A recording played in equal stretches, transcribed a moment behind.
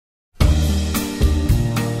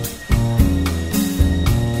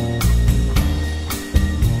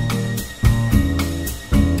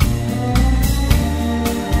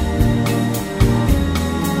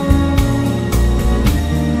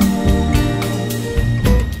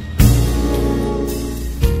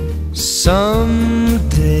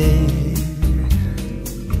Someday,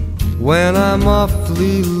 when I'm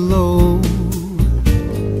awfully low,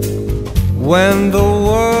 when the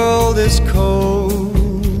world is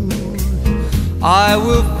cold, I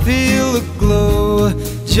will feel a glow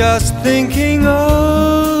just thinking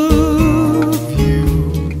of you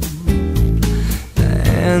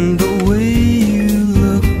and the way you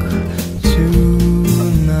look tonight.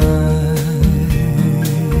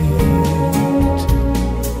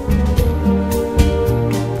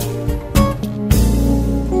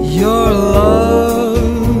 You're lovely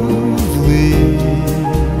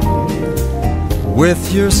with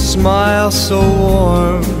your smile so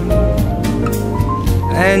warm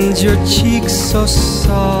and your cheeks so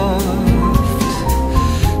soft.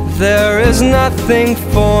 There is nothing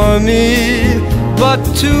for me but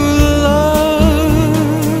to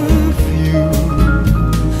love you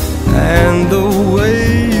and the way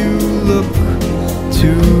you look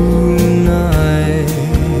tonight.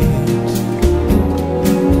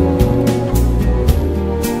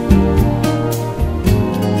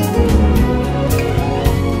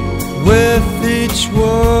 With each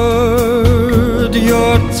word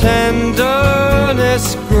your tenderness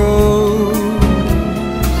grows,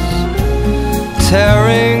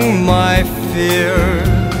 tearing my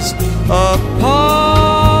fears apart.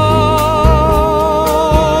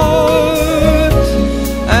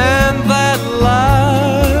 And that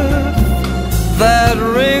laugh that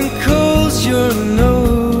wrinkles your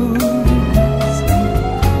nose,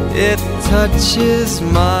 it touches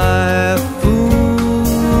my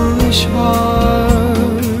foolish heart.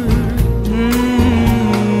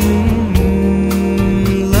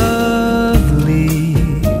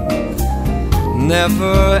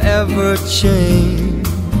 Never ever change.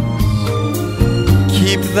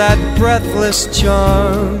 Keep that breathless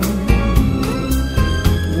charm.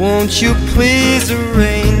 Won't you please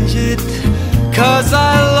arrange it? 'Cause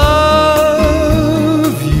I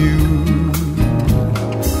love you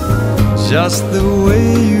just the way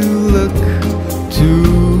you look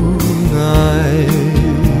tonight.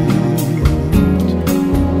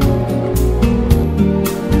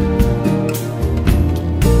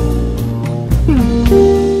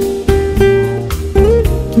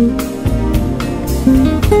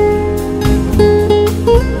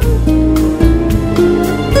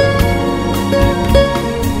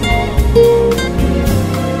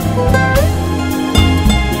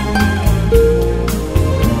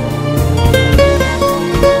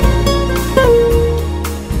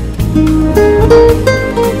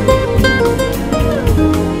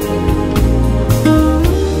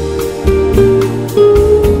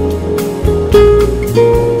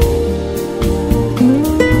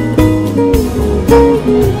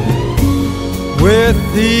 With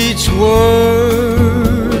each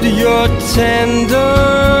word your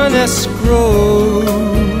tenderness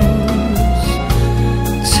grows,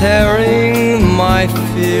 tearing my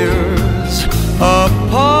fears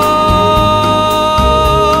apart.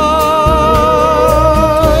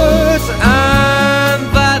 And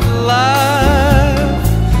that laugh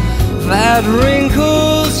that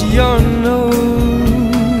wrinkles your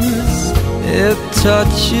nose, it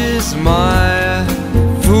touches my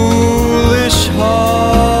foolish heart.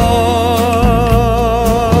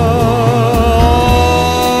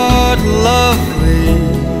 Lovely,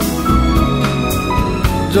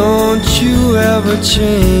 don't you ever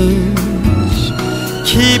change.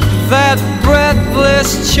 Keep that breathless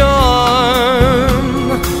charm.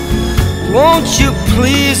 Won't you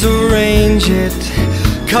please arrange it?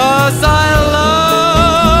 'Cause I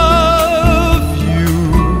love you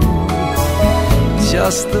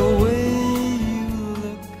just the way